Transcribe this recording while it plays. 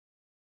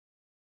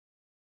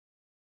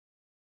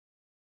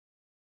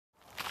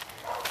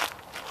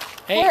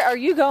Hey, Where are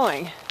you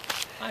going?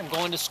 I'm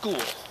going to school.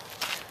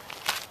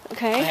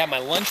 Okay. I have my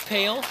lunch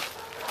pail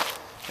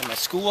and my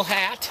school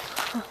hat,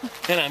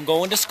 and I'm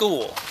going to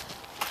school.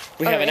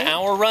 We have an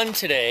hour run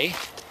today,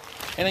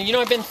 and you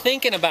know, I've been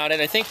thinking about it.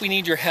 I think we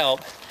need your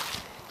help.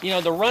 You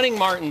know, the Running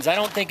Martins, I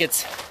don't think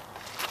it's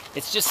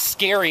just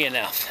scary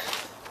enough.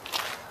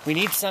 We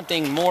need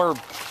something more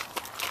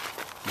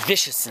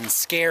vicious and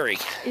scary.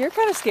 You're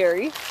kind of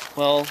scary.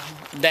 Well,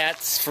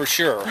 that's for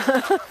sure.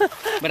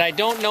 But I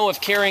don't know if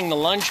carrying the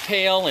lunch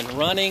pail and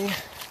running,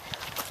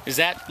 does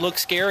that look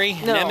scary?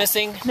 No.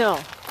 Menacing? No.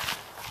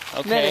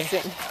 Okay.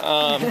 Menacing.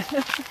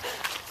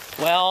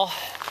 Well,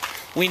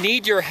 we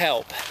need your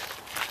help.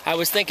 I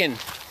was thinking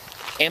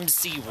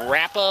MC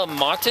Rappa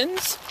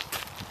Martins?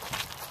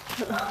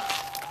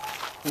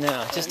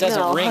 No, it just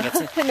doesn't ring.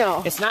 It's,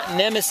 no. It's not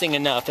menacing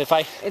enough.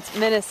 It's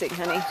menacing,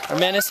 honey. Or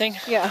menacing?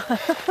 Yeah.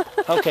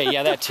 Okay,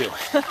 yeah, that too.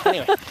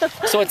 Anyway,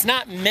 so it's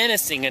not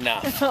menacing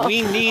enough. No.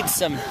 We need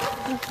some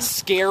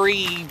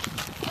scary,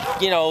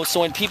 you know,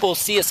 so when people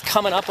see us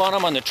coming up on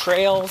them on the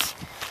trails,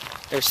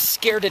 they're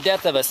scared to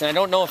death of us. And I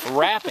don't know if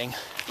rapping,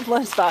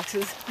 Lunch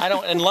boxes.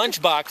 and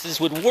lunch boxes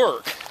would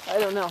work. I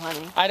don't know,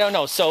 honey. I don't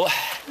know. So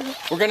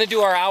we're going to do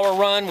our hour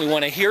run. We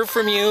want to hear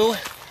from you.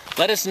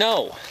 Let us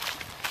know.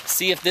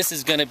 See if this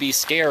is going to be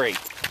scary.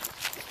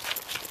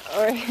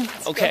 All right.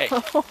 Let's okay.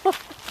 Go.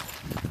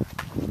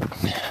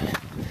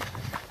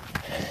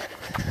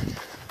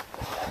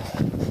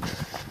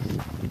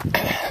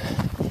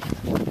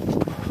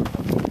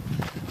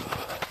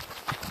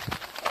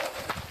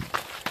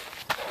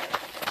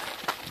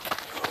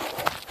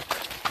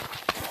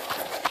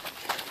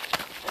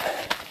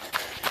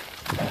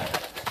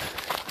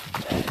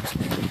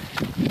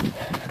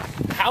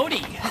 Howdy.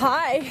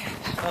 Hi.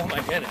 Oh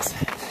my goodness.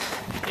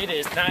 It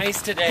is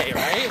nice today,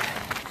 right?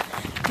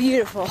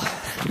 Beautiful.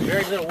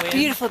 Very little wind.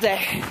 Beautiful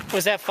day.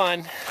 Was that fun?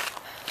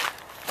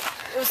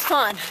 It was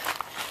fun.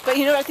 But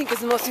you know what I think is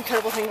the most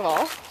incredible thing of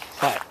all?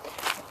 What?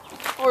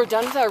 We're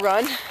done with our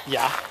run,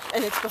 Yeah.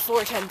 and it's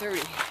before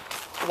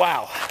 10:30.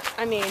 Wow.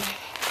 I mean,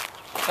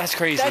 That's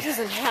crazy. that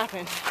doesn't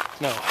happen.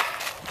 No.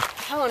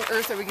 How on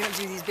earth are we going to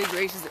do these big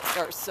races that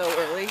start so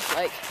early,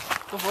 like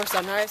before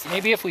sunrise?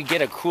 Maybe if we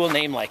get a cool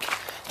name like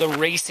the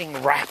Racing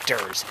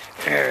Raptors.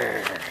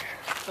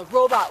 The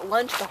robot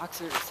lunch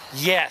boxers.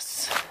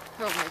 Yes.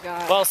 Oh my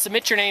God. Well,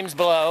 submit your names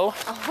below.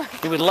 Oh my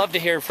We would love to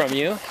hear from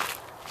you.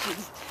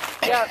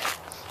 Yep.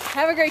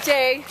 Have a great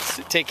day.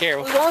 Take care.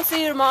 We won't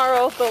see you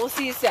tomorrow, but we'll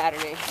see you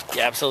Saturday.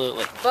 Yeah,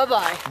 absolutely.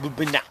 Bye-bye.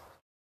 Bye-bye.